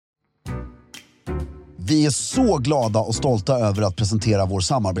Vi är så glada och stolta över att presentera vår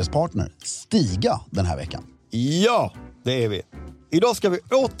samarbetspartner Stiga den här veckan. Ja, det är vi. Idag ska vi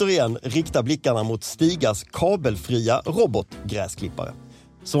återigen rikta blickarna mot Stigas kabelfria robotgräsklippare.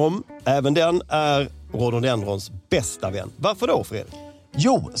 Som även den är rhododendrons bästa vän. Varför då, Fredrik?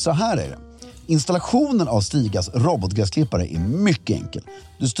 Jo, så här är det. Installationen av Stigas robotgräsklippare är mycket enkel.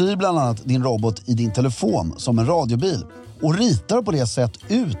 Du styr bland annat din robot i din telefon som en radiobil och ritar på det sätt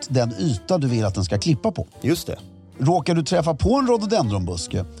ut den yta du vill att den ska klippa på. Just det. Råkar du träffa på en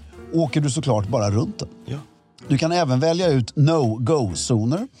rhododendronbuske åker du såklart bara runt den. Ja. Du kan även välja ut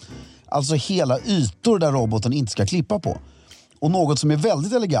no-go-zoner, alltså hela ytor där roboten inte ska klippa på. Och något som är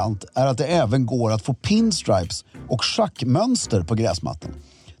väldigt elegant är att det även går att få pinstripes och schackmönster på gräsmattan.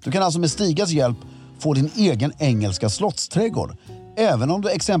 Du kan alltså med Stigas hjälp få din egen engelska slottsträdgård, även om du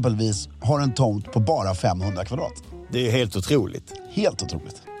exempelvis har en tomt på bara 500 kvadrat. Det är helt otroligt. Helt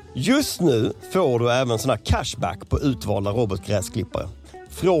otroligt. Just nu får du även såna cashback på utvalda robotgräsklippare.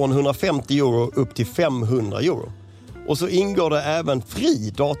 Från 150 euro upp till 500 euro. Och så ingår det även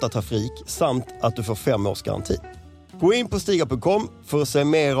fri datatrafik samt att du får 5 års garanti. Gå in på stiga.com för att se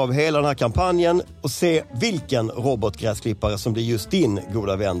mer av hela den här kampanjen och se vilken robotgräsklippare som blir just din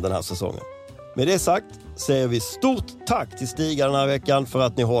goda vän den här säsongen. Med det sagt säger vi stort tack till Stiga den här veckan för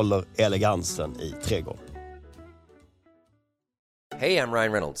att ni håller elegansen i trädgården. Hey, I'm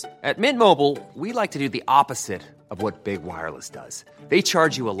Ryan Reynolds. At Mint Mobile, we like to do the opposite of what Big Wireless does. They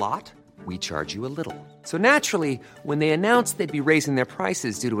charge you a lot, we charge you a little. So naturally, when they announced they'd be raising their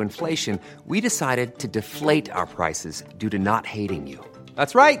prices due to inflation, we decided to deflate our prices due to not hating you.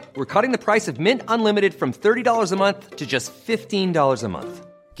 That's right. We're cutting the price of Mint Unlimited from $30 a month to just $15 a month.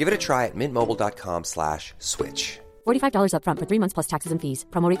 Give it a try at mintmobile.com/switch. $45 up front for 3 months plus taxes and fees.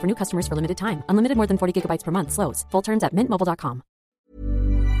 Promo rate for new customers for limited time. Unlimited more than 40 gigabytes per month. Slows full terms at mintmobile.com.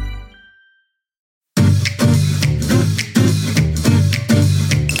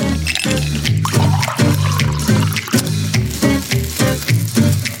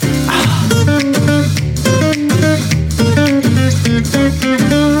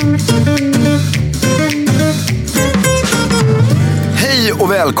 Hej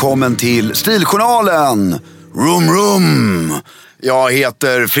och välkommen till Stiljournalen. Rum rum. Jag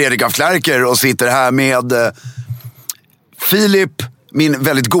heter Fredrik af Klerker och sitter här med Filip, min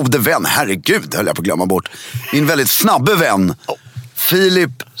väldigt gode vän. Herregud, höll jag på att glömma bort. Min väldigt snabbe vän.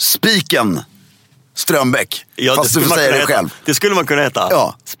 Filip Spiken Strömbäck. Ja, fast du får säga det själv. Det skulle man kunna heta.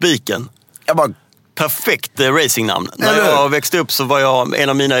 Ja. Spiken. Jag bara... Perfekt racingnamn. När jag växte upp så var jag, en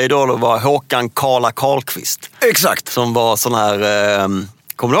av mina idoler var Håkan Karla Karlqvist. Exakt. Som var sån här,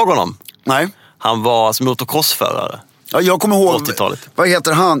 kommer du ihåg honom? Nej. Han var motocrossförare. Ja, jag kommer ihåg, 80-talet. Vad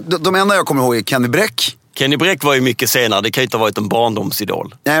heter han? De enda jag kommer ihåg är Kenny Bräck. Kenny Bräck var ju mycket senare, det kan ju inte ha varit en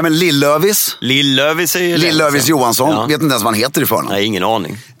barndomsidol. Nej, men Lill-Lövis. Lill-Lövis är ju... Lill-Lövis Johansson, ja. Vet inte ens vad han heter i förnamn. Nej, ingen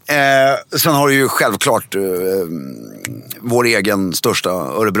aning. Sen har du ju självklart vår egen största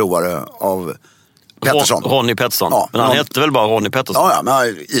örebroare av Pettersson. Ronnie Pettersson. Ja, men han hette väl bara Ronnie Pettersson? Ja,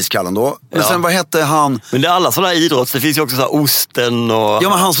 men iskallen då. Men sen vad hette han? Men det är alla sådana idrotts, det finns ju också så här Osten och... Ja,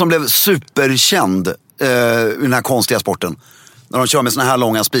 men han som blev superkänd i den här konstiga sporten. När de kör med såna här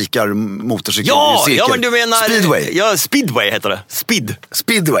långa spikar motorcykel i cirkel. Ja, men du menar... Speedway. Ja, Speedway heter det.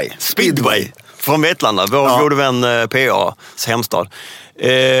 Speedway. Från Vetlanda, vår gode vän PAs hemstad.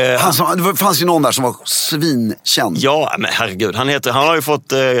 Det fanns ju någon där som var svinkänd. Ja, men herregud. Han har ju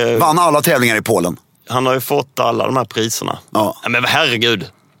fått... vann alla tävlingar i Polen. Han har ju fått alla de här priserna. Ja. Men herregud.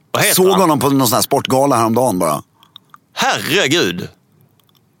 Vad heter Såg han? honom på någon sån här sportgala häromdagen bara. Herregud.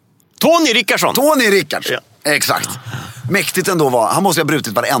 Tony Rickardsson. Ja. Exakt. Mäktigt ändå var. Han måste ha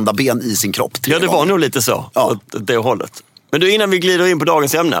brutit varenda ben i sin kropp. Ja, det var nog lite så. Ja. Åt det hållet. Men du, innan vi glider in på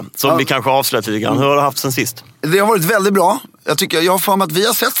dagens ämne, som vi kanske avslöjat lite grann. Hur har du haft sen sist? Det har varit väldigt bra. Jag har för mig att vi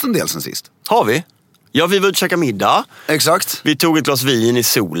har sett en del sen sist. Har vi? Ja, vi var ute och käka middag. Exakt. Vi tog ett glas vin i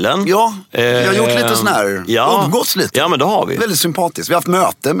solen. Ja, vi har gjort lite sån här, umgåtts lite. Ja, men det har vi. Väldigt sympatiskt. Vi har haft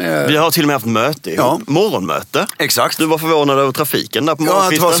möte med... Vi har till och med haft möte. Ja. Morgonmöte. Exakt. Du var förvånad över trafiken där på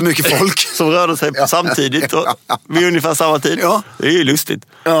morgonkvisten. Ja, att det var så mycket folk. Som rörde sig samtidigt och vid ungefär samma tid. Ja. Det är ju lustigt.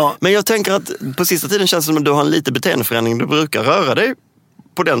 Ja. Men jag tänker att på sista tiden känns det som att du har en lite beteendeförändring. Du brukar röra dig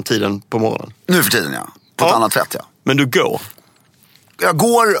på den tiden på morgonen. Nu för tiden, ja. På ett annat sätt, ja. Men du går. Jag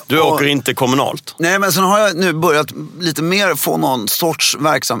går... Du åker inte kommunalt. Nej, men sen har jag nu börjat lite mer få någon sorts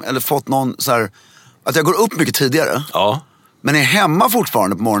verksam... Eller fått någon så här... Att jag går upp mycket tidigare. Ja. Men är hemma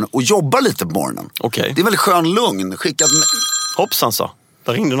fortfarande på morgonen och jobbar lite på morgonen. Okej. Det är väldigt skön lugn. Hoppsan så.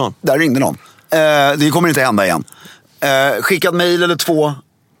 Där ringde någon. Där ringde någon. Det kommer inte hända igen. Skickat mejl eller 2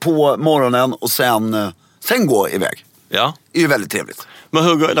 på morgonen och sen gå iväg. Ja. Det är ju väldigt trevligt. Men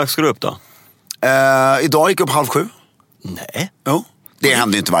hur dags ska du upp då? Idag gick jag upp 6:30. Nej. Jo, det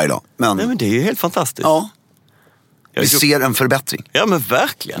händer ju inte varje dag. Men, Nej, men det är ju helt fantastiskt. ja, Jag vi gick upp- ser en förbättring. Ja, men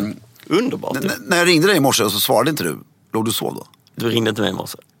verkligen. Underbart. När jag ringde dig i morse så svarade inte du. Låg du sov då? Du ringde inte mig i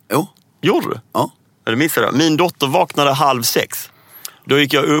morse. Jo. Gjorde du? Ja. Eller missade jag? Min dotter vaknade 5:30. Då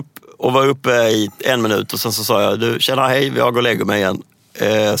gick jag upp och var uppe i 1 minut. Och sen så sa jag, du tjena hej, jag går och lägger mig igen.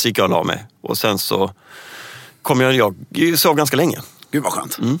 Så gick jag och la mig. Och sen så kom jag sov ganska länge. Gud vad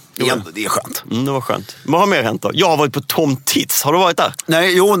skönt. Det är skönt. Det var skönt. Vad har mer hänt då? Jag har varit på Tom Tits. Har du varit där?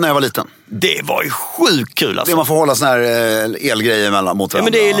 Nej, när jag var liten. Det var ju sjukt kul alltså. Det man får hålla såna här elgrejer mot varandra. Ja,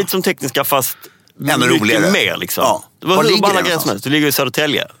 men det är lite som tekniska fast ännu mycket roligare. mer liksom. Ja. Det var Var hur ligger alla det grejer som helst. Det ligger i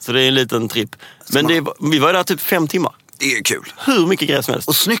Södertälje. Så det är en liten tripp. Men vi var där typ 5 timmar. Det är kul. Hur mycket grejer som helst.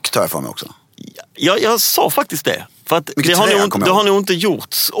 Och snyggt har jag för mig också. Jag sa faktiskt det. För att Mycket det har nog inte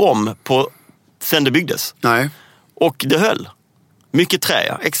gjorts om sen det byggdes. Nej. Och det höll. Mycket trä,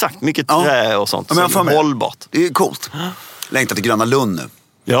 ja. Exakt. Mycket trä och sånt. Ja, men jag får med. Hållbart. Det är coolt. Längtar till Gröna Lund nu.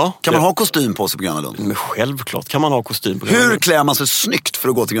 Ja. Kan man ha kostym på sig på Gröna Lund? Men självklart kan man ha kostym på Gröna Hur Lund. klär man sig snyggt för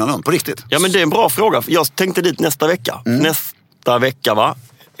att gå till Gröna Lund? På riktigt? Ja, men det är en bra fråga. Jag tänkte dit nästa vecka. Nästa vecka, va?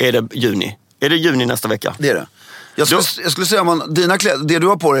 Är det juni? Är det juni nästa vecka? Det är det. Jag skulle säga om dina kläder, det du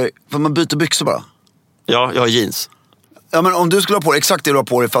har på dig, för man byter byxor bara. Ja, jag har jeans. Ja, men om du skulle ha på dig exakt det du har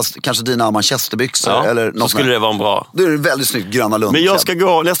på dig, fast kanske dina manchesterbyxor Ja, eller så något skulle det vara en bra. Då är det väldigt snyggt Gröna Lund. Men jag ska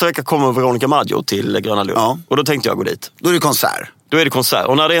gå, nästa vecka kommer Veronica Maggio till Gröna Lund. Ja. Och då tänkte jag gå dit. Då är det konsert. Då är det konsert.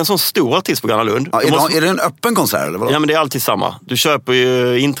 Och när det är en sån stor artist på Gröna Lund. Ja, då måste... är det en öppen konsert eller vadå? Ja, men det är alltid samma. Du köper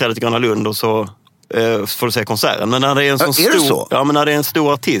ju inträde till Gröna Lund och så får du se konserten. Men när det är en sån Är stor... det så? Ja, men när det är en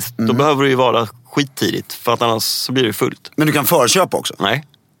stor artist, då behöver du ju vara där skittidigt. För att annars så blir det fullt. Men du kan förköpa också? Nej.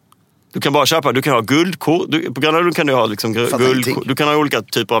 Du kan bara köpa, du kan ha guldkort. På Gröna Lund kan du ha liksom guldkort. Du kan ha olika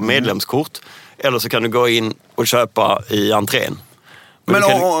typer av medlemskort. Eller så kan du gå in och köpa i entrén. Men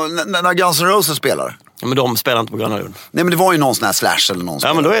när Guns N' Roses spelar? Ja, men de spelar inte på Gröna Lund. Nej, men det var ju någon sån här Slash eller någon.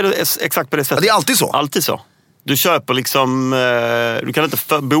 Ja, men då är det exakt på det sättet. Ja, det är alltid så? Alltid så. Du köper liksom, du kan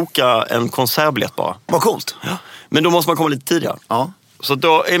inte boka en konsertbiljett bara. Vad coolt. Ja. Men då måste man komma lite tidigare. Ja. Så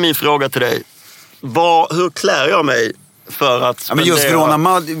då är min fråga till dig. Hur klär jag mig för att... Ja, men just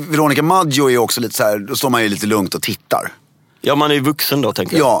Veronica Maggio är ju också lite så här, då står man ju lite lugnt och tittar. Ja, man är ju vuxen då,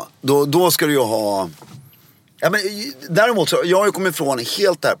 tänker jag. Ja, då ska du ju ha... Ja, men däremot så, jag har ju kommit ifrån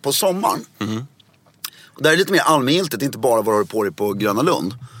helt där på sommaren. Och där är lite mer allmängiltigt, inte bara vad du har på dig på Gröna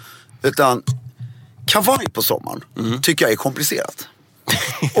Lund. Utan kavaj på sommaren tycker jag är komplicerat.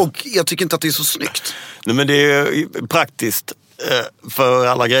 Och jag tycker inte att det är så snyggt. Nej, men det är praktiskt för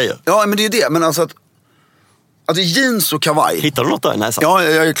alla grejer. Ja, men det är det. Men alltså att jeans och kavaj... Hittar du något där i näsan? Ja,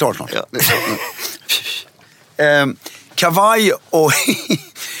 jag är klar snart. Ja. Kavaj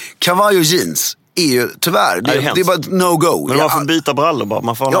och jeans är ju tyvärr, det är bara ett no-go. Men man får byta brallor bara.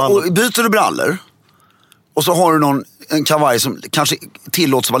 Man får och byter du brallor och så har du en kavaj som kanske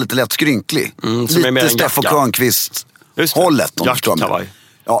tillåts vara lite lätt skrynklig. Lite Steffo Kvarnqvist-hållet. Jackkavaj.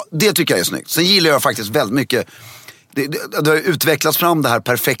 Ja, det tycker jag är snyggt. Sen gillar jag faktiskt väldigt mycket... Det har utvecklats fram det här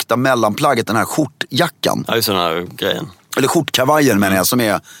perfekta mellanplagget, den här skjortjackan. Ja, just den här grejen. Eller skjortkavajen menar jag, som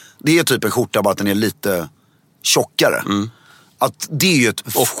är... Det är typ en skjorta, bara att den är lite tjockare. Att det är ju ett...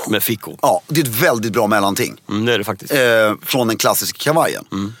 Och med fickor. Ja, det är ett väldigt bra mellanting. Det är det faktiskt. Från den klassiska kavajen.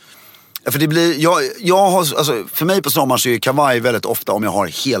 För det blir... Jag har, alltså, för mig på sommaren så är kavaj väldigt ofta om jag har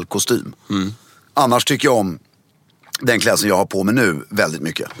hel kostym. Annars tycker jag om den klädseln jag har på mig nu väldigt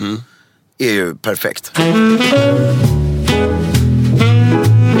mycket. Är ju perfekt.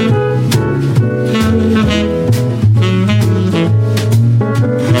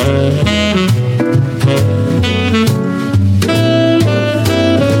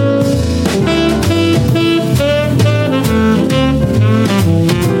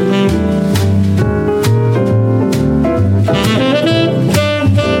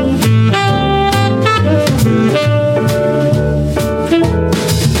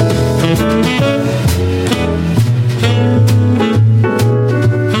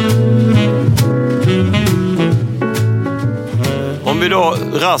 Om vi då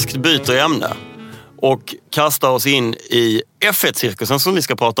raskt byter ämne och kastar oss in i F1-cirkusen som vi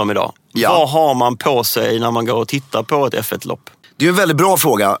ska prata om idag. Ja. Vad har man på sig när man går och tittar på ett F1-lopp? Det är en väldigt bra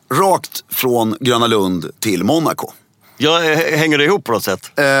fråga. Rakt från Gröna Lund till Monaco. Hänger det ihop på något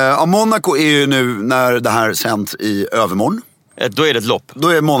sätt? Monaco är ju nu, när det här sänds i övermorgon. Då är det ett lopp? Då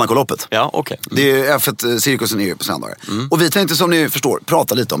är Monaco-loppet. Ja, okej. Det är F1-cirkusen är ju på söndagar. Och vi tänkte, som ni förstår,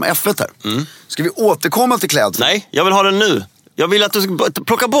 prata lite om F1 här. Ska vi återkomma till klädsel? Nej, jag vill ha den nu. Jag vill att du ska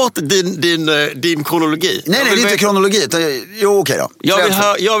plocka bort din kronologi. Nej, det är inte kronologi. Jo, okej då.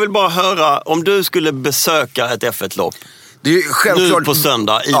 Jag vill bara höra, om du skulle besöka ett F1-lopp. Det är ju självklart... Nu på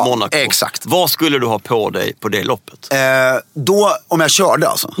söndag i Monaco. Exakt. Vad skulle du ha på dig på det loppet? Då, om jag körde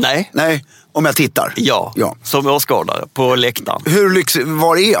alltså? Nej, om jag tittar? Ja. Som åskådare på läktaren.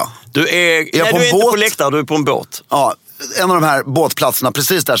 Var är jag? Du är inte på läktaren, du är på en båt. Ja, en av de här båtplatserna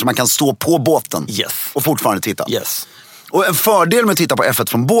precis där som man kan stå på båten. Yes. Och fortfarande titta. Yes. Och en fördel med att titta på F1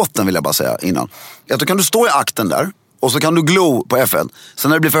 från båten vill jag bara säga innan. Är att då kan du stå i akten där. Och så kan du glo på F1. Sen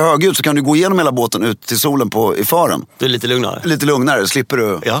när det blir för högljutt så kan du gå igenom hela båten ut till solen i fören. Det är lite lugnare. Lite lugnare, slipper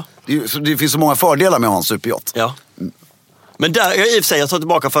du. Ja. Det finns så många fördelar med att ha en superyacht. Ja. Men där, i och för sig, jag tar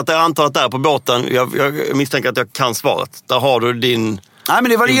tillbaka för att jag antar att där på båten, jag misstänker att jag kan svaret. Där har du din... Nej,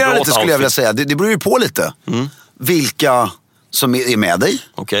 men det varierar lite skulle jag vilja säga. Det beror ju på lite. Vilka som är med dig.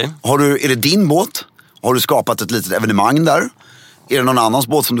 Okay. Är det din båt? Har du skapat ett litet evenemang där? Är det någon annans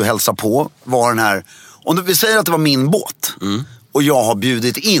båt som du hälsar på? Var den här... Om vi säger att det var min båt och jag har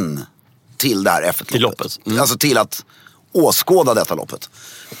bjudit in till det här F1-loppet. Till loppet. Alltså till att åskåda detta loppet.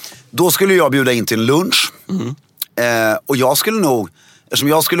 Då skulle jag bjuda in till en lunch. Och jag skulle nog,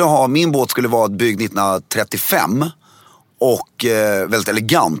 eftersom min båt skulle vara byggd 1935 och väldigt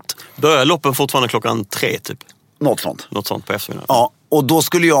elegant. Börjar loppen fortfarande klockan 3 typ? Något sånt på eftermiddagen. Ja, och då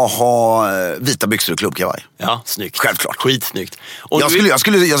skulle jag ha vita byxor och klubbkavaj. Ja, snyggt. Självklart. Skitsnyggt. Jag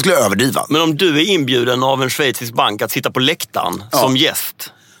skulle överdriva. Men om du är inbjuden av en schweizisk bank att sitta på läktaren som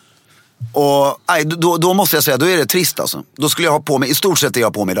gäst. Och nej, då måste jag säga, då är det trist alltså. Då skulle jag ha på mig, i stort sett det jag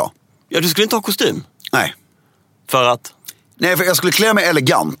har på mig idag. Ja, du skulle inte ha kostym? Nej. För att? Nej, för jag skulle klä mig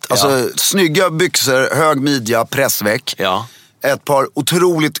elegant. Alltså snygga byxor, hög midja, pressväck. Ja. Ett par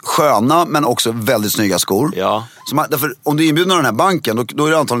otroligt sköna men också väldigt snygga skor. Ja. Därför, om du är inbjuden av den här banken då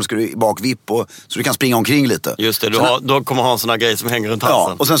är det antagligen ska du bak vipp så du kan springa omkring lite. Just det, då kommer ha en sån här grej som hänger runt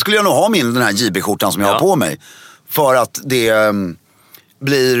halsen. Ja, och sen skulle jag nog ha den här JB-skjortan som jag har på mig. För att det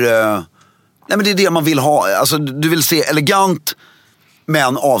blir... nej, men det är det man vill ha. Alltså, du vill se elegant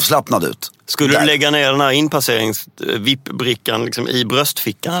men avslappnad ut. Skulle du lägga ner den här inpasserings-vipp-brickan liksom i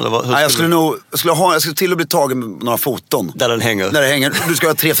bröstfickan? Eller vad? Nej, jag skulle till och bli tagen med några foton. Där den hänger? Där det hänger. Du ska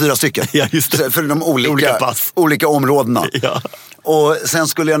ha 3-4 stycken. Ja, just det. För de olika områdena. Ja. Och sen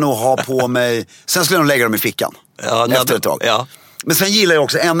skulle jag nog ha på mig... Sen skulle jag nog lägga dem i fickan. Ja, efter ett tag. Ja. Men sen gillar jag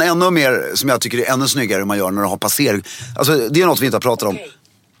också ännu mer, som jag tycker är ännu snyggare man gör när du har alltså det är något vi inte har pratat om.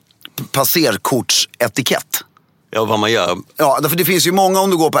 Passerkortsetikett. Ja, vad man gör. Ja, därför det finns ju många, om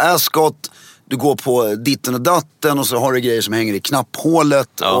du går på Ascot, du går på ditten och datten och så har du grejer som hänger i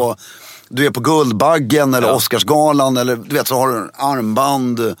knapphålet och du är på Guldbaggen eller Oscarsgalan eller du vet så har du en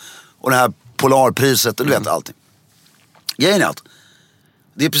armband och det här Polarpriset och du vet allting. Grejen är att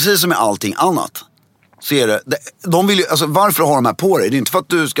det är precis som med allting annat. Så är det, de vill ju, alltså varför har de här på dig? Det är inte för att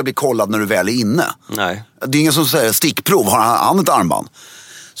du ska bli kollad när du väl är inne. Nej. Det är ingen som säger stickprov, har han ett armband?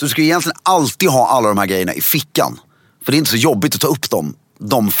 Så du ska egentligen alltid ha alla de här grejerna i fickan. För det är inte så jobbigt att ta upp dem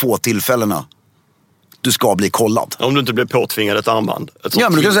de få tillfällena du ska bli kollad. Om du inte blir påtvingad ett armband. Ja,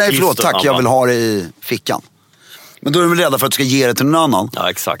 men du kan säga förlåt, tack, jag vill ha det i fickan. Men då är de rädda för att du ska ge det till någon annan. Ja,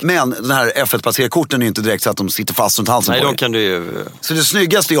 exakt. Men den här F1-passerkorten är ju inte direkt så att de sitter fast runt halsen. Nej, på då dig. kan du ju... Så det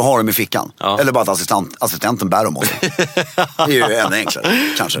snyggaste är att ha dem i fickan. Ja. Eller bara att assistenten bär dem åt dig. Det är ju ännu enklare,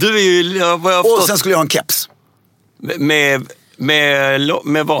 kanske. Du är ju... Och sen skulle jag ha en keps. Med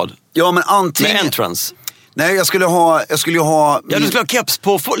vad? Ja, men antingen... Med entrance? Nej, jag skulle ha... Ja, du skulle ha keps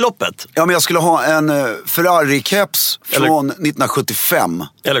på loppet? Ja, men jag skulle ha en Ferrari-keps från 1975.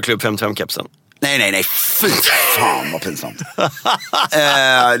 Eller Club 55-kepsen? Nej, fy fan vad pinsamt. Det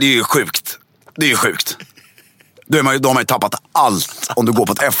är ju sjukt. Då har man ju tappat allt om du går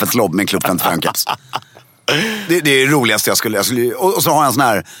på ett F1-lobb med en Club 55-keps. Det är det roligaste jag skulle... Och så har jag en sån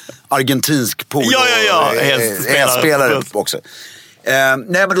här argentinsk polo. Ja. Hästspelare också.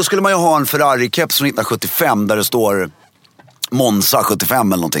 Nej, men då skulle man ju ha en Ferrari-keps från 1975 där det står Monza 75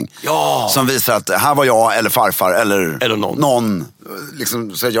 eller någonting. Ja. Som visar att här var jag eller farfar eller någon.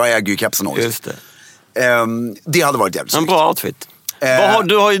 Liksom, så jag äger ju kepsen också. Just det. Det hade varit jävligt en bra outfit.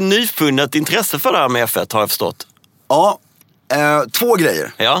 Du har ju nyfunnet intresse för det här med F1, har jag förstått. Ja, 2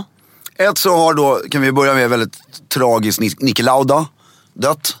 grejer. Ja. Ett så har då, kan vi börja med väldigt tragiskt, Niki Lauda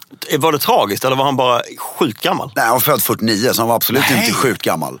dött. Var det tragiskt eller var han bara sjukt gammal? Nej, han var född 49 så han var absolut inte sjukt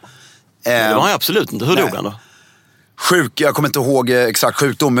gammal. Det var han absolut inte. Hur dog han då? Sjuk, jag kommer inte ihåg exakt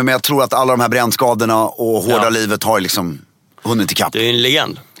sjukdom, men jag tror att alla de här brännskadorna och hårda livet har liksom hunnit ikapp. Det är en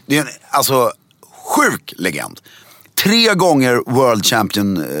legend. Det är en sjuk legend. 3 gånger World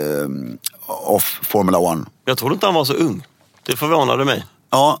Champion of Formula 1. Jag trodde inte han var så ung. Det förvånade mig.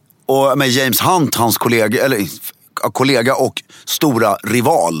 Ja, och med James Hunt, hans kollega och stora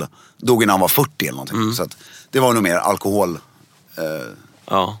rival, dog innan han var 40 eller någonting. Så att det var nog mer alkohol.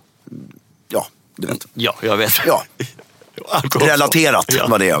 Ja. Ja, du vet. Ja, jag vet. Ja. relaterat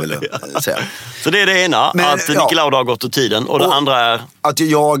var det jag ville säga. Så det är det ena, att Niki Lauda har gått ur tiden. Och det andra är... Att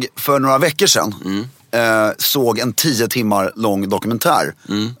jag för några veckor sedan såg en 10 timmar lång dokumentär,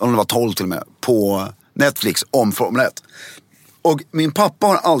 om det var 12 till och med, på Netflix om Formel 1. Och min pappa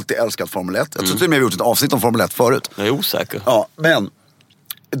har alltid älskat Formel 1. Jag tror till och med vi gjort ett avsnitt om Formel 1 förut. Jag är osäker. Ja, men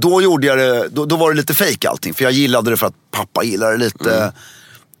då gjorde jag det, då var det lite fake allting. För jag gillade det för att pappa gillade det lite.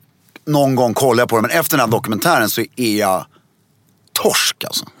 Någon gång kollade jag på det, men efter den här dokumentären så är jag torsk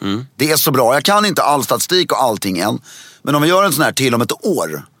alltså. Det är så bra. Jag kan inte all statistik och allting än. Men om vi gör en sån här till om ett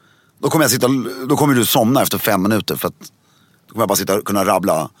år, då kommer du somna efter 5 minuter. För att då kommer jag bara sitta och kunna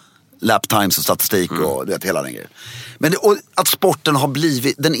rabbla lap times och statistik och du vet, hela den grejen. Men och att sporten har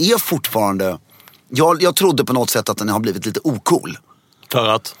blivit, den är fortfarande, jag trodde på något sätt att den har blivit lite ocool. För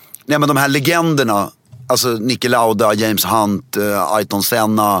att? Nej, men de här legenderna, alltså Niki Lauda, James Hunt, Ayrton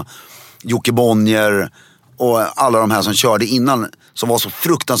Senna, Jocke Bonnier och alla de här som körde innan, som var så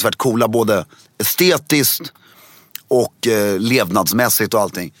fruktansvärt coola både estetiskt och levnadsmässigt och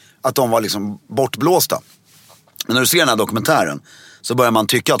allting, att de var liksom bortblåsta. Men när du ser den här dokumentären så börjar man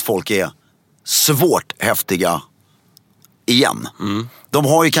tycka att folk är svårt häftiga igen. De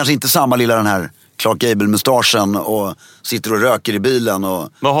har ju kanske inte samma lilla den här Clark Gable-mustaschen och sitter och röker i bilen och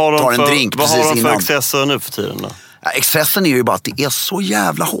tar en drink precis innan. Vad har de för excesser nu för tiden då? Ja, excessen är ju bara att det är så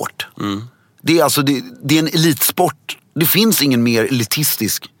jävla hårt. Det är alltså, det är en elitsport. Det finns ingen mer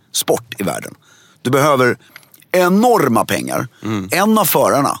elitistisk sport i världen. Du behöver enorma pengar. En av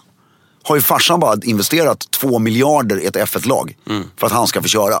förarna har ju farsan bara investerat 2 miljarder i ett F1-lag för att han ska få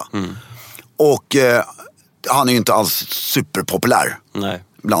köra. Och han är ju inte alls superpopulär. Nej.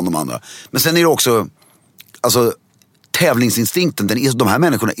 Bland de andra. Men sen är det också, alltså tävlingsinstinkten, de här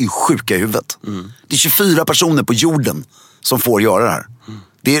människorna är ju sjuka i huvudet. Det är 24 personer på jorden som får göra det här.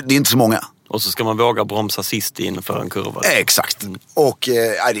 Det är inte så många. Och så ska man våga bromsa sist inför en kurva. Exakt. Och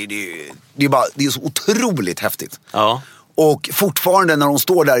det är så otroligt häftigt. Ja. Och fortfarande när de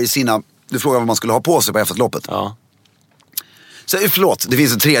står där i sina, du frågar vad man skulle ha på sig på F1-loppet. Ja. Så förlåt, det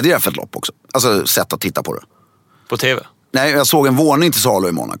finns ett tredje F1-lopp också. Alltså sätt att titta på det. På tv? Nej, jag såg en våning till salu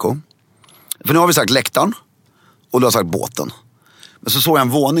i Monaco. För nu har vi sagt läktaren och du har sagt båten. Men så såg jag en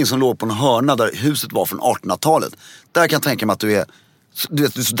våning som låg på en hörna där huset var från 1800-talet. Där kan jag tänka mig att du är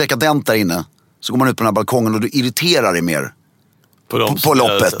så dekadent där inne. Så går man ut på den här balkongen och du irriterar dig mer på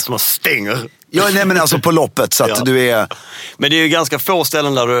loppet. Som man stänger. Ja, nej, men alltså på loppet så att du är... Men det är ju ganska få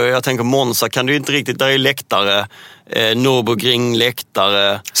ställen där jag tänker Monza kan du inte riktigt, där är läktare, Nürburgring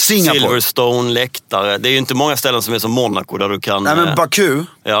läktare, Singapore. Silverstone läktare. Det är ju inte många ställen som är som Monaco där du kan... Nej, men Baku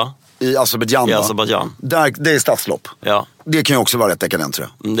i Azerbaijan. Där, det är stadslopp. Ja. Det kan ju också vara rätt dekadent tror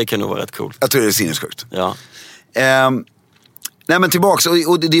jag. Det kan nog vara rätt coolt. Jag tror det är sinnessjukt. Ja. Nej, men tillbaks,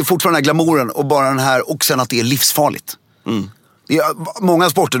 och det är fortfarande den här glamouren och bara den här, och sen att det är livsfarligt. Det är många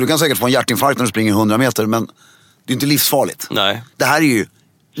sporter, du kan säkert få en hjärtinfarkt när du springer 100 meter, men det är inte livsfarligt. Nej. Det här är ju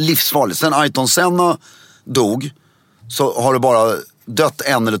livsfarligt. Sen Ayrton Senna dog så har det bara dött 1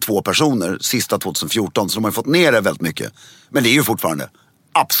 eller 2 personer sista 2014, så de har ju fått ner det väldigt mycket. Men det är ju fortfarande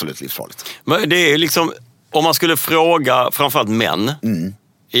absolut livsfarligt. Men det är liksom, om man skulle fråga framförallt män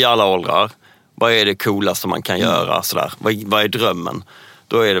i alla åldrar, vad är det coolaste man kan göra sådär? Vad är drömmen?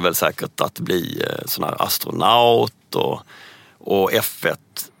 Då är det väl säkert att bli sån här astronaut och F1.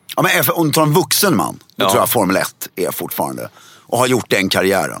 Ja, men om du tar en vuxen man, då tror jag Formel 1 är fortfarande. Och har gjort den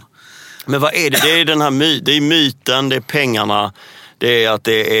karriären. Men vad är det? Det är den här det är myten, det är pengarna, det är att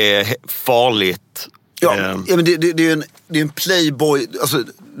det är farligt. Ja, men det är en playboy, alltså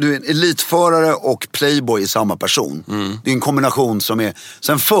du är en elitförare och playboy i samma person. Det är en kombination som är,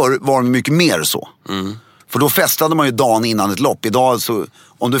 sen förr var det mycket mer så. För då festade man ju dagen innan ett lopp. Idag så,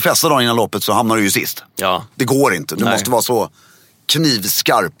 om du festar dagen innan loppet så hamnar du ju sist. Ja. Det går inte, du måste vara så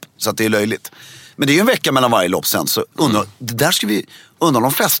knivskarp så att det är löjligt. Men det är ju en vecka mellan varje lopp sen, så där ska vi undra om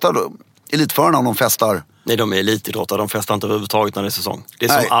de festar då. Elitförarna om de festar. Nej, de är elitidrottare. De festar inte överhuvudtaget när det är säsong. Det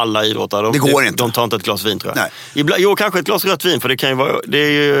är som alla idrottare. Det går inte. De tar inte ett glas vin, tror jag. Nej. Jo, kanske ett glas rött vin, för det kan ju vara... Det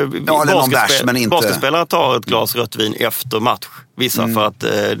är ju, basketspelare tar ett glas rött vin efter match. Vissa för att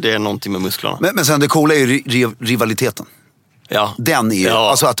det är någonting med musklerna. Men sen det coola är ju rivaliteten. Ja. Den är ju,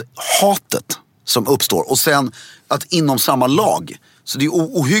 alltså att hatet som uppstår. Och sen att inom samma lag. Så det är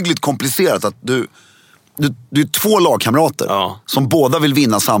ohyggligt komplicerat att du är 2 lagkamrater som båda vill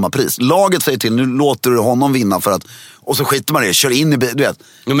vinna samma pris. Laget säger till, nu låter du honom vinna för att, och så skiter man det, kör in i, du vet.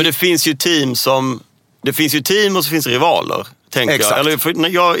 Ja, men det finns ju team och så finns rivaler, tänker jag. Eller, för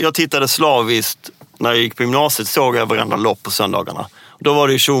jag tittade slaviskt när jag gick på gymnasiet, såg jag varandra lopp på söndagarna. Då var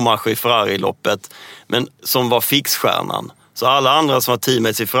det ju Schumacher i Ferrari-loppet, men som var fixstjärnan. Så alla andra som var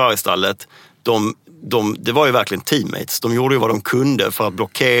teammates i Ferrari-stallet, det var ju verkligen teammates. De gjorde ju vad de kunde för att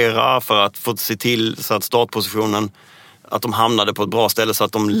blockera, för att få se till så att startpositionen, att de hamnade på ett bra ställe så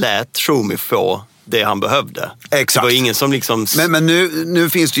att de lät Schumi få det han behövde. Exakt. Det var ingen som liksom... Men nu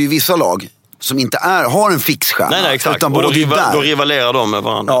finns det ju vissa lag som inte har en fixstjärna. Nej, exakt. Utan och då rivalerar de med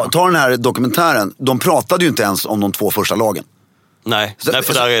varandra. Ja, ta den här dokumentären. De pratade ju inte ens om de 2 första lagen. Nej,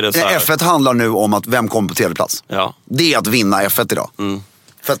 för där är det så här. F1 handlar nu om att vem kommer på tredjeplats. Ja. Det är att vinna F1 idag.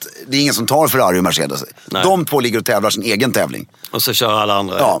 För att det är ingen som tar Ferrari och Mercedes. Nej. De 2 ligger och tävlar sin egen tävling. Och så kör alla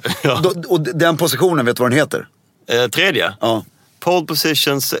andra. Ja. Och den positionen, vet du vad den heter? Tredje? Ja. Pole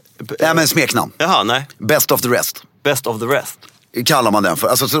positions... Nej, men smeknamn. Jaha, nej. Best of the rest. Best of the rest. Kallar man den för.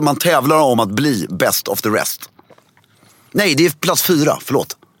 Alltså så man tävlar om att bli best of the rest. Nej, det är plats 4,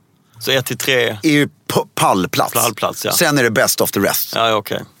 förlåt. Så 1-3... är ju pallplats. Pallplats, ja. Sen är det best of the rest. Ja,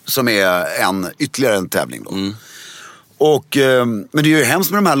 okej. Som är ytterligare en tävling då. Och, men det är ju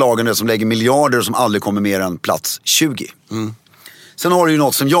hemskt med de här lagen som lägger miljarder och som aldrig kommer mer än plats 20. Sen har du ju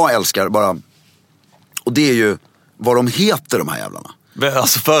något som jag älskar bara. Och det är ju vad de heter, de här jävlarna.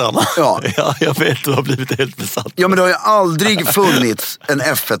 Alltså förarna? Ja. Ja, jag vet, du har blivit helt besatt. Ja, men det har ju aldrig funnits en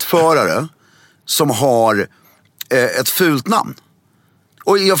F1-förare som har ett fult namn.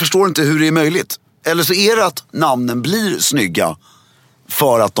 Och jag förstår inte hur det är möjligt. Eller så är det att namnen blir snygga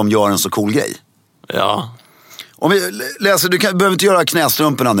för att de gör en så cool grej. Ja. Om vi läser, du behöver inte göra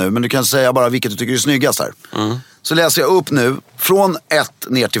knästrumporna nu, men du kan säga bara vilket du tycker är snyggast här. Så läser jag upp nu från 1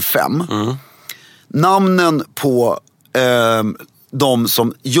 ner till 5. Namnen på de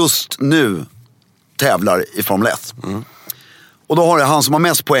som just nu tävlar i Formel 1. Och då har det han som har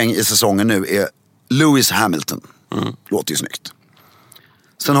mest poäng i säsongen nu är Lewis Hamilton. Låter ju snyggt.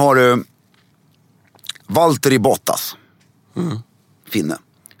 Sen har du Valtteri Bottas. Finne.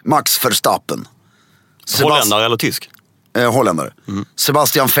 Max Verstappen. Holländare eller tysk? Holländare.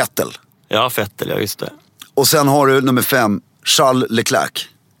 Sebastian Vettel. Ja, Vettel, ja just det. Och sen har du nummer 5, Charles Leclerc.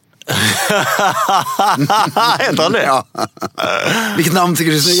 Heter han det? Ja. Vilket namn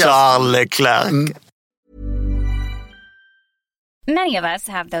tycker du är snyggast? Charles Leclerc. Many of us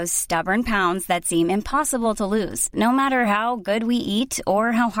have those stubborn pounds that seem impossible to lose, no matter how good we eat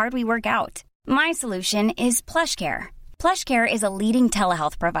or how hard we work out. My solution is PlushCare. PlushCare is a leading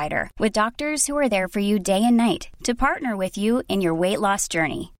telehealth provider with doctors who are there for you day and night to partner with you in your weight loss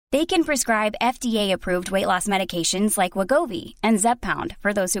journey. They can prescribe FDA-approved weight loss medications like Wegovy and Zepbound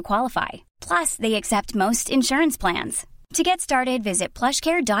for those who qualify. Plus, they accept most insurance plans. To get started, visit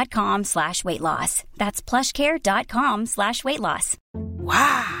plushcare.com/weightloss. That's plushcare.com/weightloss.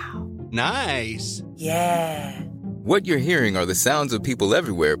 Wow. Nice. Yeah. What you're hearing are the sounds of people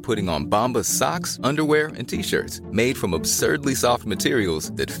everywhere putting on Bombas socks, underwear, and T-shirts made from absurdly soft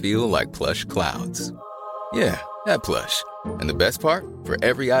materials that feel like plush clouds. Yeah, that plush. And the best part? For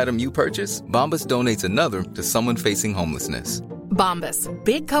every item you purchase, Bombas donates another to someone facing homelessness. Bombas.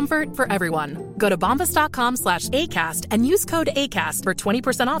 Big comfort for everyone. Go to bombas.com/ACAST and use code ACAST for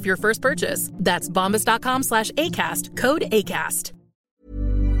 20% off your first purchase. That's bombas.com/ACAST. Code ACAST.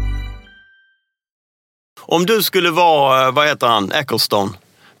 Om du skulle vara, vad heter han, Ecclestone,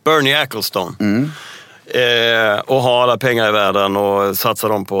 Bernie Ecclestone, och ha alla pengar i världen och satsa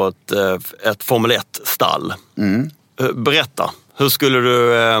dem på ett Formel 1-stall. Berätta, hur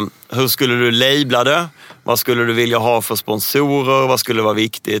skulle du labla det? Vad skulle du vilja ha för sponsorer? Vad skulle vara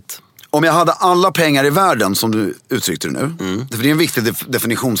viktigt? Om jag hade alla pengar i världen, som du uttryckte det nu, för det är en viktig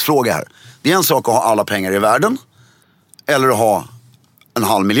definitionsfråga här. Det är en sak att ha alla pengar i världen eller att ha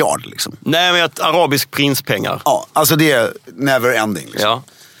 500 miljoner liksom. Nej, men arabisk prinspengar. Ja, alltså det är never ending liksom.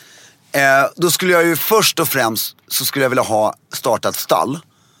 Ja. Då skulle jag ju först och främst så skulle jag vilja starta ett stall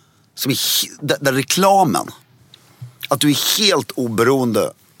som är där reklamen, att du är helt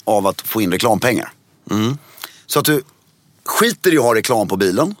oberoende av att få in reklampengar. Så att du skiter i att ha reklam på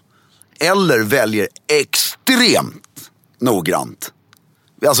bilen eller väljer extremt noggrant.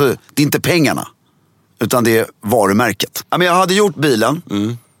 Alltså det är inte pengarna utan det är varumärket. Jag hade gjort bilen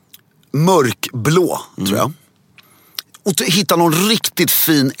mörkblå, tror jag. Och hitta någon riktigt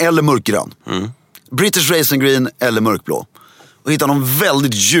fin eller mörkgrön. British Racing Green eller mörkblå. Och hitta någon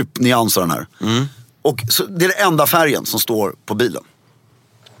väldigt djup nyans av den här. Och så, det är den enda färgen som står på bilen.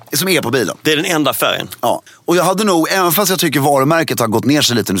 Som är på bilen. Det är den enda färgen? Ja. Och jag hade nog, även fast jag tycker varumärket har gått ner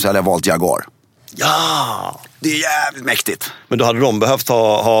sig lite nu, så hade jag valt Jaguar. Ja! Det är jävligt mäktigt. Men då hade de behövt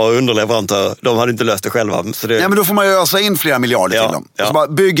ha underleverantör. De hade inte löst det själva. Så det... Nej, men då får man ju ösa in flera miljarder till dem. Ja. Så bara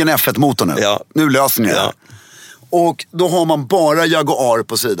bygg en F1-motor nu. Ja. Nu löser ni det. Och då har man bara Jaguar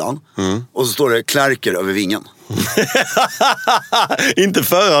på sidan. Och så står det Klerker över vingen. Inte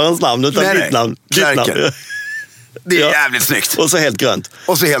förarens namn utan ditt namn. Klerker. Det är jävligt snyggt. Och så helt grönt.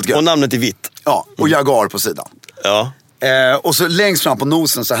 Och så helt grönt. Och namnet är vitt. Ja, och Jaguar på sidan. Ja. Och så längst fram på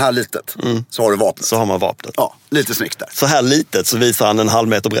nosen så här litet så har du vapnet. Så har man vapnet. Ja, lite snyggt där. Så här litet så visar han 1,5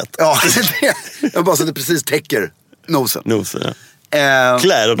 meter brett. Ja, jag bara så att det precis täcker nosen. Nosen, ja.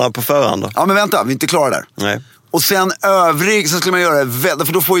 Kläderna på förhand då? Ja, men vänta, vi är inte klara där. Nej. Och sen sen skulle man göra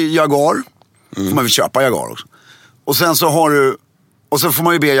för då får ju Jaguar, får man väl köpa Jaguar också. Och sen så har du, och så får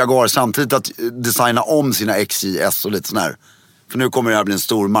man ju be Jaguar samtidigt att designa om sina XJS och lite sån här. För nu kommer det här bli en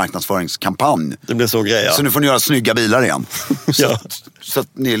stor marknadsföringskampanj. Det blir så grejer. Så nu får ni göra snygga bilar igen. Ja. Så att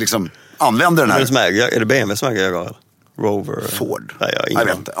ni liksom använder den här. Är det BMW som äger Jaguar? Rover? Ford? Nej, jag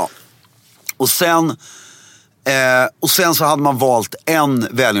vet inte, ja. Och sen så hade man valt en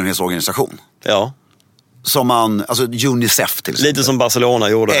välgörenhetsorganisation. Ja. Som man, alltså Unicef till exempel. Lite som Barcelona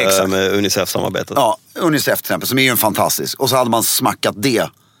gjorde med Unicef-samarbetet. Ja, Unicef till exempel, som är ju en fantastisk. Och så hade man smackat det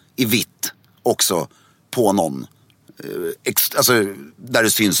i vitt också på någon, alltså där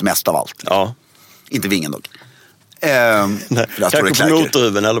det syns mest av allt. Ja. Inte vingen dock. Kanske på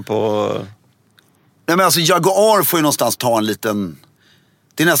motorhuven eller på... Nej, men alltså Jaguar får ju någonstans ta en liten...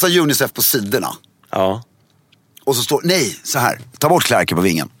 Det är nästan Unicef på sidorna. Ja. Och så står, nej, så här. Ta bort Klerker på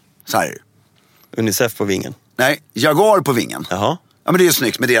vingen. Så här. Unicef på vingen. Nej, Jaguar på vingen. Jaha. Ja, men det är ju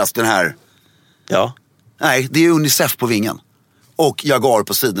snyggt med deras, den här... Ja. Nej, det är Unicef på vingen. Och Jaguar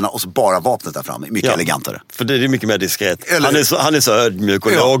på sidorna och så bara vapnet där framme. Mycket elegantare. För det är mycket mer diskret. Han är så ödmjuk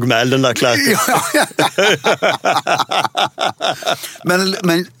och lågmäld, den där Klerker.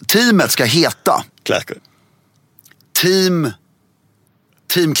 Men teamet ska heta... Klerker. Team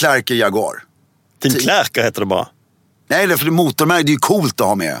Klerker Jaguar. Team Klerker heter det bara. Nej, det är för det motormärket, det är ju coolt att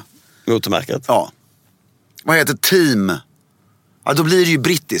ha med. Motormärket? Ja. Vad heter team? Ja, då blir det ju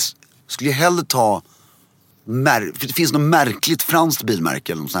brittiskt. Skulle jag hellre ta... För det finns något märkligt franskt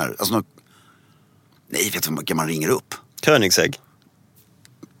bilmärke eller något sånt här. Alltså något... Nej, vet du hur mycket man ringer upp? Koenigsegg.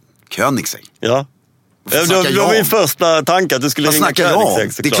 Koenigsegg? Ja. Det var min första tanke att du skulle ringa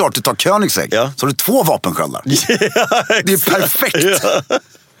Koenigsegg. Det är klart du tar Koenigsegg. Ja. Så har du 2 vapensköldar. Ja, det är perfekt. Ja.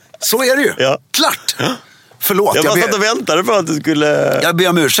 Så är det ju. Ja. Klart. Ja. Förlåt. Jag bara satt och väntade på att du skulle... Jag ber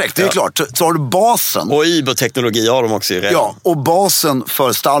om ursäkt, det är klart. Så har du basen. Och Iber-teknologi har de också i redan. Ja, och basen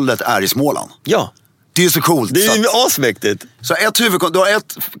för stallet är i Småland. Ja. Det är ju så coolt. Det är ju asmäktigt. Så du har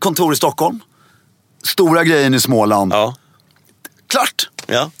ett kontor i Stockholm. Stora grejen i Småland. Ja. Klart.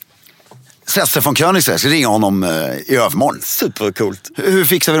 Ja. Sesse från Koenigsegg, ska ringa honom i övermorgon. Supercoolt. Hur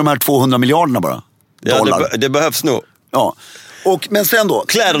fixar vi de här 200 miljarderna bara? Ja, det behövs nog. Ja. Men sen då.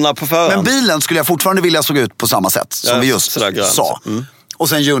 Kläderna på förhand. Men bilen skulle jag fortfarande vilja såg ut på samma sätt som vi just sa. Och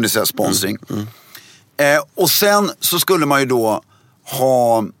sen Unicef sponsring. Och sen så skulle man ju då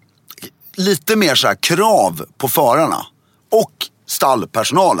ha lite mer så här krav på förarna. Och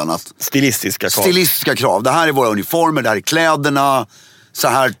stallpersonalen. Att stilistiska krav. Det här är våra uniformer, det här är kläderna. Så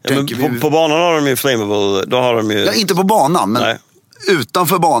här tänker vi. På banan har de ju flammable. Då har de ju... Ja, inte på banan, men... Nej.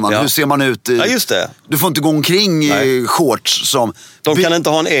 Utanför banan, hur ser man ut i... Ja, just det. Du får inte gå omkring i shorts som... De kan inte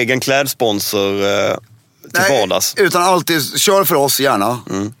ha en egen klädsponsor till vardags. Utan alltid, kör för oss gärna.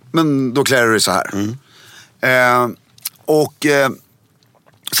 Men då klär du dig så här.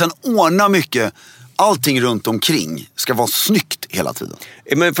 Sen ordna mycket. Allting runt omkring ska vara snyggt hela tiden.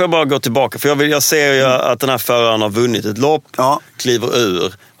 Men får jag bara gå tillbaka? För jag ser ju att den här föraren har vunnit ett lopp. Kliver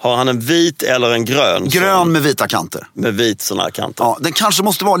ur. Har han en vit eller en grön? Grön med vita kanter. Med vit sådana här kanter. Ja, den kanske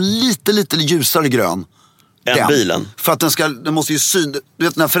måste vara lite ljusare grön. Än bilen. För att den måste ju synas. Du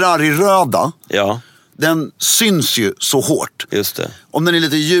vet den här Ferrari-röda. Ja. Den syns ju så hårt. Just det. Om den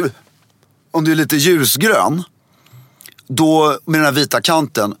är lite ljusgrön. Då med den här vita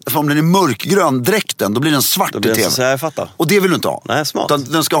kanten. För om den är mörkgrön dräkten, då blir den svart i tv. Så jag fattar. Och det vill du inte ha. Nej, smart.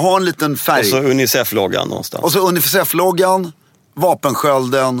 Den ska ha en liten färg. Och så Unicef-loggan någonstans. Och så Unicef-loggan.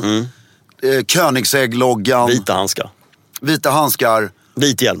 Vapenskölden. Koenigsegg-loggan. Vita handskar.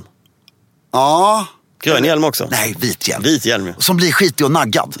 Vit hjälm. Ja. Grön hjälm också. Nej, vit hjälm. Vit hjälm. Som blir skitig och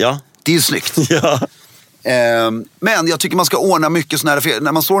naggad. Ja. Det är ju snyggt. Ja. Men jag tycker man ska ordna mycket sådana här.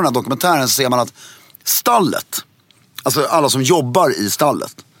 När man såg den här dokumentären så ser man att stallet, alltså alla som jobbar i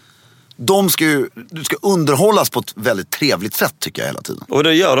stallet, du ska underhållas på ett väldigt trevligt sätt tycker jag hela tiden. Och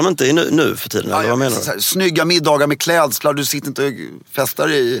det gör de inte nu för tiden, eller vad menar du? Här, snygga middagar med klädslar, du sitter inte och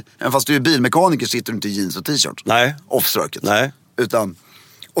festar i, även fast du är bilmekaniker sitter du inte i jeans och t-shirt. Nej. Off-ströket. Nej.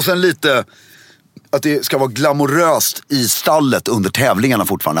 Och sen lite att det ska vara glamoröst i stallet under tävlingarna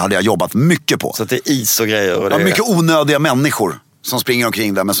fortfarande hade jag jobbat mycket på. Så att det är is och grejer. Och mycket onödiga människor som springer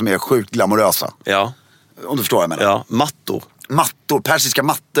omkring där men som är sjukt glamorösa. Ja. Om du förstår vad jag menar. Ja, mattor, persiska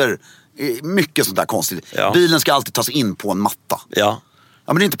mattor. Mycket sånt där konstigt. Ja. Bilen ska alltid tas in på en matta. Ja.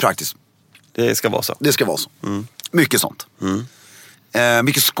 Ja, men det är inte praktiskt. Det ska vara så. Det ska vara så. Mycket sånt.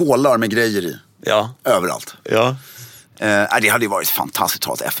 Mycket skålar med grejer i. Ja. Överallt. Ja. Det hade ju varit fantastiskt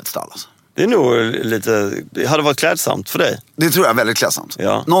att ha ett F1-stall alltså. Det är nog lite... Det hade varit klädsamt för dig. Det tror jag är väldigt klädsamt.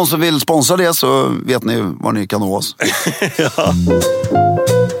 Ja. Någon som vill sponsra det så vet ni var ni kan nå oss. Ja.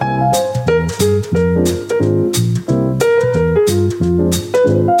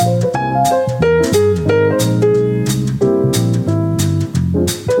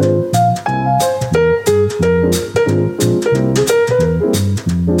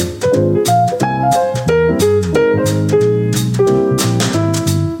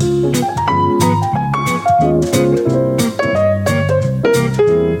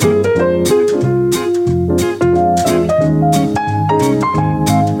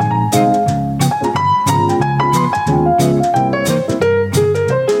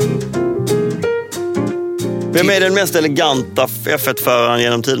 Vem är den mest eleganta F1-föraren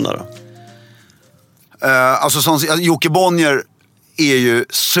genom tiderna då? Alltså Jocke Bonnier är ju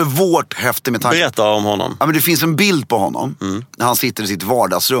svårt häftig med tanke. Berätta om honom. Ja, men det finns en bild på honom när han sitter i sitt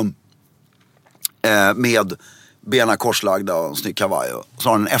vardagsrum med benen korslagda och en snygg kavaj. Och så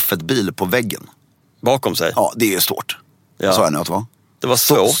har han en F1-bil på väggen. Bakom sig? Ja, det är stort. Ja. Sa jag nu att det var? Det var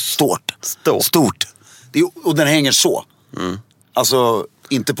så? Stort. Och den hänger så. Alltså,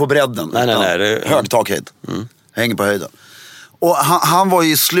 inte på bredden. Nej, det... Hög takhöjd. Hänger på höjden. Och han var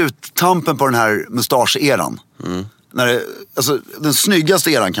i sluttampen på den här mustasch-eran. Alltså, den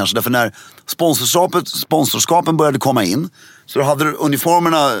snyggaste eran kanske. Därför när sponsorskapen började komma in. Så då hade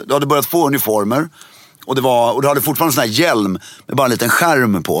du hade börjat få uniformer. Och du hade fortfarande en sån här hjälm med bara en liten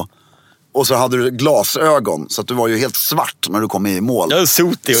skärm på. Och så hade du glasögon. Så att du var ju helt svart när du kom i mål. Ja,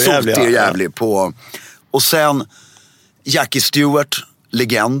 sotig och jävlig. På. Och sen Jackie Stewart,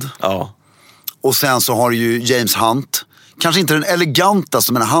 legend. Ja. Och sen så har du ju James Hunt. Kanske inte den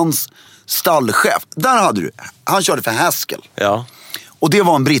elegantaste, men hans stallchef. Där hade du. Han körde för Haskell. Ja. Och det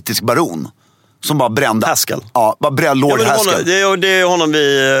var en brittisk baron. Som bara brände. Haskell? Ja, bara brände Lord Haskell. Det är honom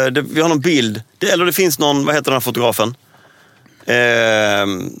vi har någon bild. Eller det finns någon, vad heter den här fotografen?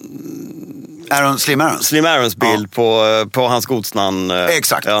 Slim Aarons. Slim Aarons bild på hans godsnamn.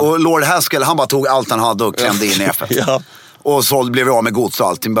 Exakt. Ja. Och Lord Haskell, han bara tog allt han hade och klämde in i F1. Ja. Och så blev vi av med gods och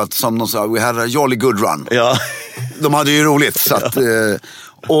allting. Som de sa, we had a jolly good run. Ja. De hade ju roligt. Så att,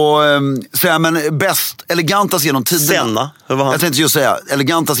 men bäst, elegantast genom tiderna. Senna, hur var han? Jag tänkte just säga,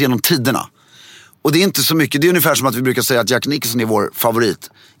 elegantast genom tiderna. Och det är inte så mycket, det är ungefär som att vi brukar säga att Jack Nicholson är vår favorit.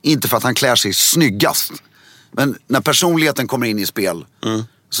 Inte för att han klär sig snyggast. Men när personligheten kommer in i spel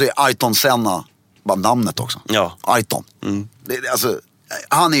så är Ayrton Senna bara namnet också. Ja. Ayrton. Alltså,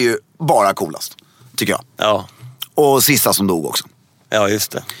 han är ju bara coolast, tycker jag. Ja. Och sista som dog också. Ja,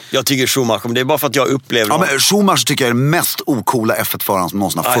 just det. Jag tycker Schumacher, men det är bara för att jag upplevde... Ja, men Schumacher tycker jag är den mest ocoola F1-föraren som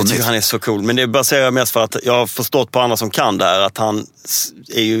någonsin har funnits. Jag tycker han är så cool, men det baserar jag mest för att jag har förstått på andra som kan det här att han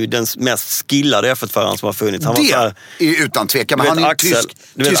är ju den mest skillade F1-föraren som har funnits. Han det var så här, är utan tvekan, men han är en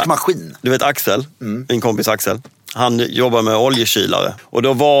tysk maskin. Du vet Axel, min kompis Axel, han jobbar med oljekylare. Och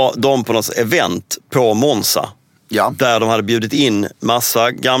då var de på något event på Monza. Ja. Där de hade bjudit in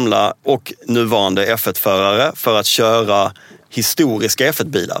massa gamla och nuvarande F1-förare för att köra historiska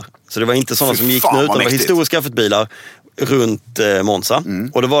F1-bilar. Så det var inte sådana som gick nu, utan det var historiska F1-bilar runt Monza.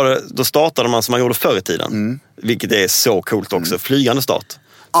 Och då startade man som man gjorde förr i tiden. Vilket är så coolt också. Flygande start.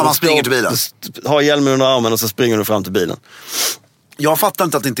 Ja, man springer till bilen. Har hjälmen under armen och så springer du fram till bilen. Jag fattar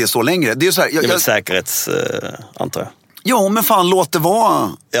inte att det inte är så längre. Det är så här, det är väl säkerhets, antar jag. Jo, men fan, låt det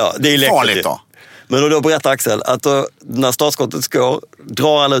vara det är farligt då. Men då berättar Axel att då, när startskottet går,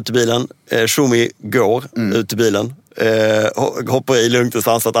 drar alla ut i bilen. Schumi går ut i bilen. Hoppar i lugnt och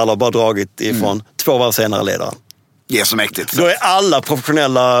sansat. Alla har bara dragit ifrån. 2 varv senare leder han. Det är så mäktigt. Då är alla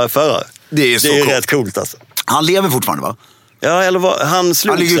professionella förare. Det är rätt coolt alltså. Han lever fortfarande, va? Ja, eller han slog sig.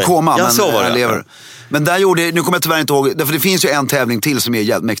 Han ligger i koma, men så var han lever. Men där nu kommer jag tyvärr inte ihåg. Därför det finns ju en tävling till som är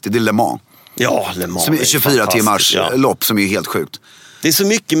jävligt mäktig. Det är Le Mans. Ja, Le Mans. Som är 24 timmars lopp som är helt sjukt. Det är så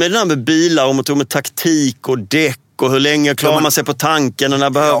mycket med det där med bilar och med taktik och däck och hur länge klarar man sig på tanken och när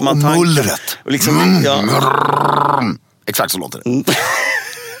behöver man tanken. Mullret. Och liksom, exakt så låter det.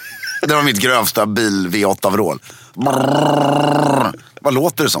 Det var mitt grövsta bil V8-vrål. Vad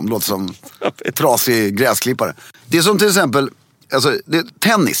låter det som? Det låter som trasig gräsklippare. Det är som till exempel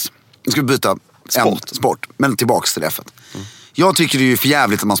tennis. Nu ska vi byta sport, men tillbaks till F1. Jag tycker det är ju för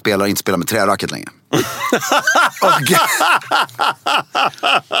jävligt att man inte spelar med träracket längre.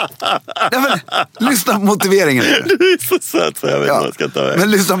 Lyssna på motiveringen. Du är så söt så jag vet inte vad jag ska ta.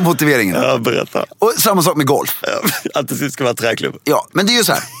 Men lyssna på motiveringen. Ja, berätta. Och samma sak med golf. Att det ska vara träklubb. Ja, men det är ju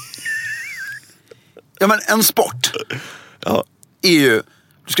så här. Ja, men en sport är ju...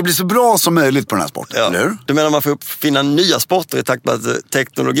 Du ska bli så bra som möjligt på den här sporten, eller hur? Du menar man får uppfinna nya sporter i takt med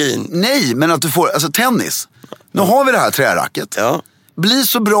teknologin? Nej, men att du får, alltså tennis. Nu har vi det här träracket. Ja. Bli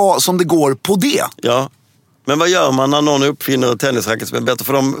så bra som det går på det. Ja. Men vad gör man när någon uppfinner ett tennisracket som är bättre?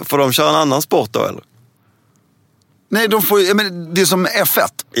 Får de köra en annan sport då, eller? Nej, det är som F1.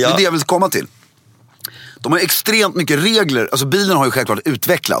 Det är det jag vill komma till. De har extremt mycket regler. Alltså bilen har ju självklart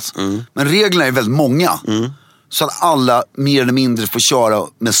utvecklats. Men reglerna är väldigt många. Så att alla mer eller mindre får köra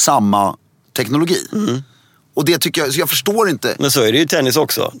med samma teknologi. Och det tycker jag, så jag förstår inte. Men så är det ju i tennis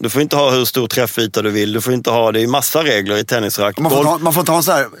också. Du får inte ha hur stor träffyta du vill. Du får inte ha, det är ju massa regler i tennisrack. Man får inte ha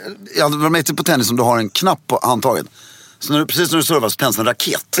så här, jag var med på tennis om du har en knapp på handtaget. Så precis när du servar så tänds en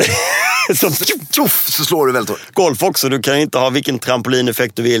raket. Så slår du väldigt hårt. Golf också, du kan inte ha vilken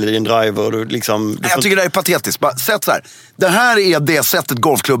trampolineffekt du vill i din driver. Jag tycker det är patetiskt. Bara sätt så här. Det här är det sättet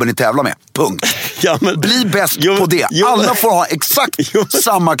golfklubben ni tävlar med. Punkt. Bli bäst på det. Alla får ha exakt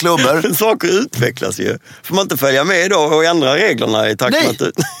samma klubbor. Saker utvecklas ju. Får man inte följa med då och ändra reglerna i takt med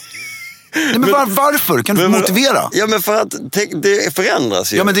att... Nej, men varför? Kan du motivera? Ja, men för att det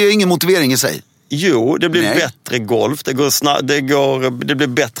förändras ju. Ja, men det är ingen motivering i sig. Jo, det blir bättre golf, det blir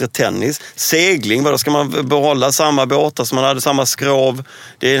bättre tennis. Segling, då ska man behålla samma båtar som man hade, samma skrov.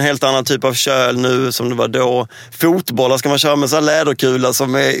 Det är en helt annan typ av köl nu som det var då. Fotbollar ska man köra med så här läderkula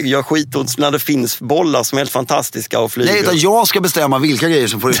som gör skitont när det finns bollar som är helt fantastiska och flyger. Nej, utan jag ska bestämma vilka grejer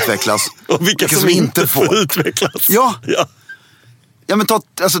som får utvecklas och vilka som inte får utvecklas. Ja. Ja, men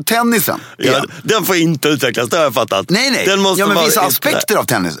tennisen. Ja, den får inte utvecklas, det har jag fattat. Nej. Den måste men vissa aspekter av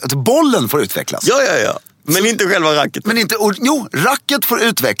tennis. Att bollen får utvecklas. Ja. Men inte själva racket. Men inte, racket får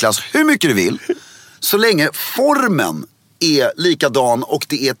utvecklas hur mycket du vill. Så länge formen är likadan och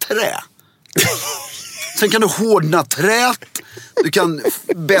det är trä. Sen kan du hårdna trät. Du kan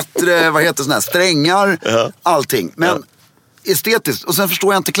bättre, såna här strängar. Allting. Men estetiskt. Och sen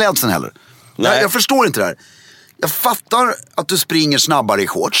förstår jag inte klädseln heller. Jag förstår inte det här. Jag fattar att du springer snabbare i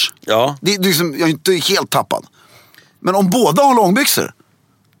shorts. Ja. Det är liksom, jag är inte helt tappad. Men om båda har långbyxor,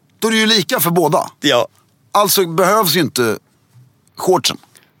 då är det ju lika för båda. Ja. Alltså behövs ju inte shortsen.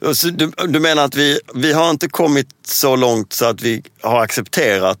 Så du menar att vi har inte kommit så långt så att vi har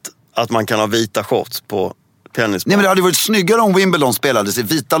accepterat att man kan ha vita shorts på tennisbanan? Nej, men det hade varit snyggare om Wimbledon spelades i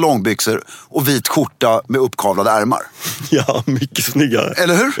vita långbyxor och vit skjorta med uppkavlade ärmar. Ja, mycket snyggare.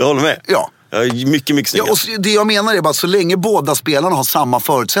 Eller hur? Jag håller med. Ja. Mycket snyggare. Ja, och det jag menar är bara att så länge båda spelarna har samma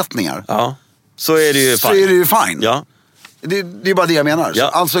förutsättningar, så är det ju fine. Ja. Det är bara det jag menar. Ja.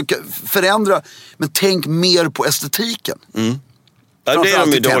 Alltså förändra, men tänk mer på estetiken. Ja, det är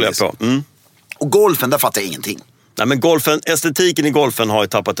de ju dåliga på. Och golfen, där fattar jag ingenting. Nej, men estetiken i golfen har ju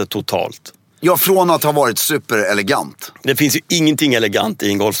tappat det totalt. Ja, från att ha varit superelegant. Det finns ju ingenting elegant i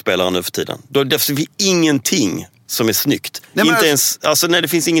en golfspelare nu för tiden. Det finns ingenting som är snyggt. Nej, inte ens, det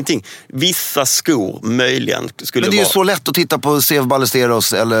finns ingenting. Vissa skor möjligen skulle vara. Men det är ju så lätt att titta på Sev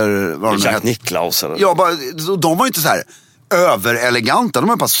Ballesteros eller vad det Jack Nicklaus eller. Ja, de var ju inte så här övereleganta. De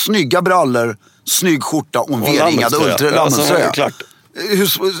var bara snygga brallor, snygg skärta och en V-ringad ultralammelsröja. Klart.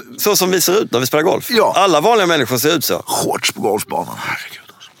 Så som vi ser ut när vi spelar golf. Ja. Alla vanliga människor ser ut så. Shorts på golfbanan, herregud.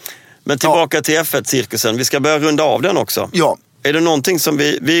 Men tillbaka till F1-cirkusen. Vi ska börja runda av den också. Ja. Är det någonting som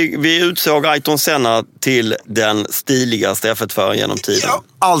vi utsåg Ayrton Senna till den stiligaste F1-föraren genom tiden? Ja,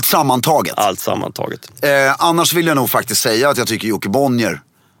 allt sammantaget. Annars vill jag nog faktiskt säga att jag tycker Jocke Bonnier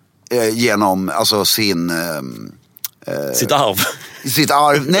genom sitt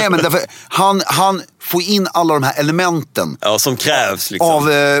arv. Nej, men därför, han får in alla de här elementen. Ja, som krävs liksom. Av,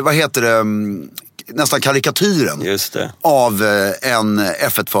 nästan karikatyren. Just det. Av en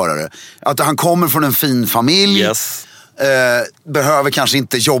F1-förare. Att han kommer från en fin familj. Yes. Behöver kanske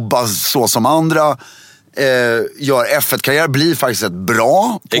inte jobba så som andra. Gör F1-karriär, blir faktiskt ett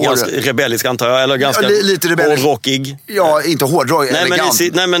bra. Det är ganska rebellisk antar jag, eller ganska lite hårdrockig. Ja, inte hårdrock, elegant.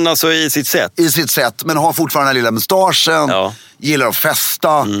 Nej, men alltså i sitt sätt. I sitt sätt, men har fortfarande den lilla mustaschen. Gillar att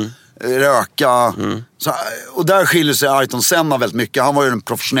festa, röka. Så, och där skiljer sig Ayrton Senna väldigt mycket. Han var ju den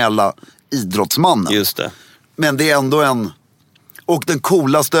professionella idrottsmannen. Just det. Men det är ändå och den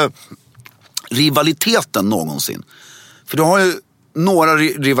coolaste rivaliteten någonsin. För du har ju några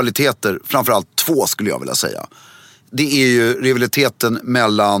rivaliteter, framförallt 2 skulle jag vilja säga. Det är ju rivaliteten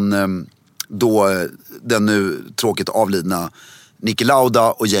mellan då den nu tråkigt avlidna Niki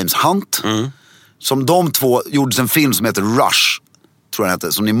Lauda och James Hunt. Som de 2 gjorde en film som heter Rush, tror jag den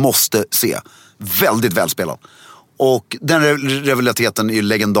heter, som ni måste se. Väldigt välspelad. Och den rivaliteten är ju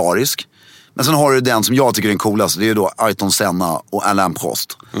legendarisk. Men sen har du den som jag tycker är den coolaste. Det är ju då Ayrton Senna och Alain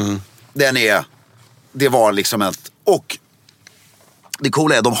Prost. Det var liksom och det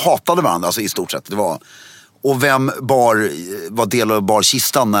coola är att de hatade varandra, alltså i stort sett. Och vem var del av bar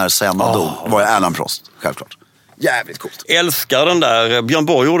kistan när Senna dog? Var Alan Prost, självklart. Jävligt coolt. Älskar den där. Björn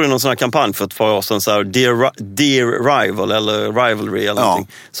Borg gjorde någon sån här kampanj för ett par år sedan. Så här, Dear Rival eller Rivalry eller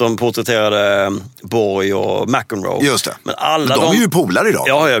någonting. Som porträtterade Borg och McEnroe. Just det. Men alla de är ju polare idag.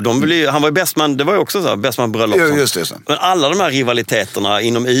 Ja, han var ju bästman. Det var ju också så här, bästman bröllop. Ja, just det. Men alla de här rivaliteterna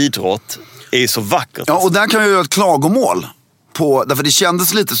inom idrott är ju så vackert. Ja, och där kan vi göra ett klagomål på, därför det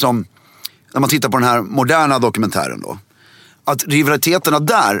kändes lite som när man tittar på den här moderna dokumentären då, att rivaliteterna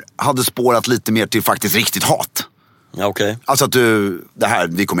där hade spårat lite mer till faktiskt riktigt hat. Ja, okej. Alltså att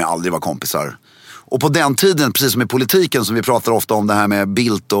vi kommer ju aldrig vara kompisar. Och på den tiden, precis som i politiken som vi pratar ofta om, det här med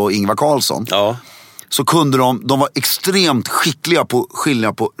Bildt och Ingvar Carlsson. Ja. Så kunde de var extremt skickliga på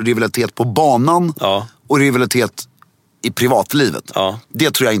skilja på rivalitet på banan och rivalitet i privatlivet. Ja.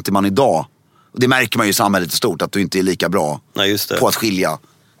 Det tror jag inte man idag, och det märker man ju i samhället i stort, att du inte är lika bra på att skilja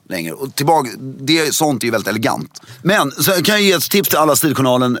längre. Och tillbaka, sånt är ju väldigt elegant. Men så kan jag ge ett tips till alla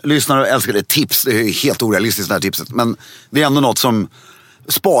Stiljournalen lyssnare, älskar det. Tips, det är helt orealistiskt det här tipset, men det är ändå något som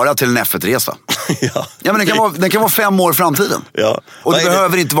sparar till en F1-resa. Ja, men den kan vara 5 år i framtiden. Ja. Och det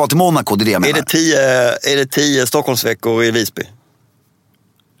behöver inte vara till Monaco, det är det jag menar. Är det 10 Stockholmsveckor i Visby?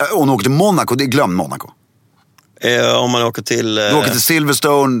 Om du åker till Monaco, glöm Monaco. Om man åker till... Du åker till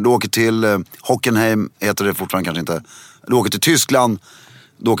Silverstone, du åker till Hockenheim, heter det fortfarande kanske inte. Du åker till Tyskland,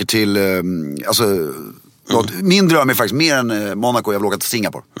 du åker till... min dröm är faktiskt mer än Monaco, jag vill åka till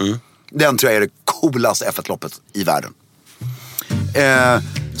Singapore. Den tror jag är det coolaste F1-loppet i världen.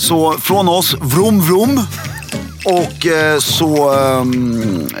 Så från oss, vrom vrom. Och så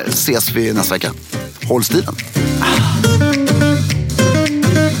ses vi nästa vecka. Håll stilen.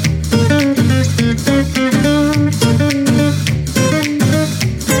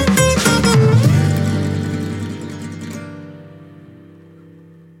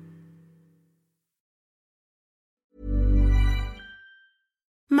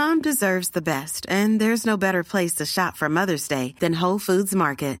 Mom deserves the best, and there's no better place to shop for Mother's Day than Whole Foods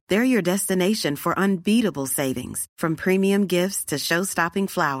Market. They're your destination for unbeatable savings, from premium gifts to show-stopping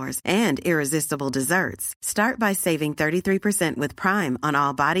flowers and irresistible desserts. Start by saving 33% with Prime on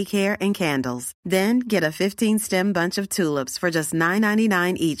all body care and candles. Then get a 15-stem bunch of tulips for just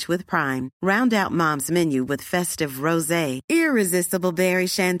 $9.99 each with Prime. Round out Mom's menu with festive rosé, irresistible berry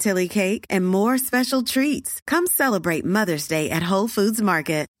chantilly cake, and more special treats. Come celebrate Mother's Day at Whole Foods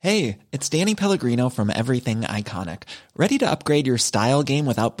Market. Hey, it's Danny Pellegrino from Everything Iconic. Ready to upgrade your style game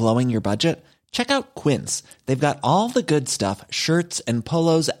without blowing your budget? Check out Quince. They've got all the good stuff, shirts and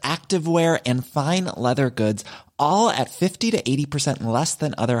polos, activewear, and fine leather goods, all at 50 to 80% less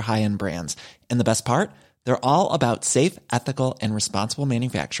than other high-end brands. And the best part? They're all about safe, ethical, and responsible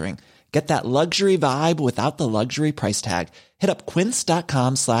manufacturing. Get that luxury vibe without the luxury price tag. Hit up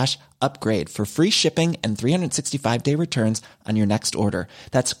quince.com/upgrade for free shipping and 365-day returns on your next order.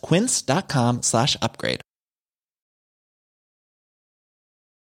 That's quince.com/upgrade.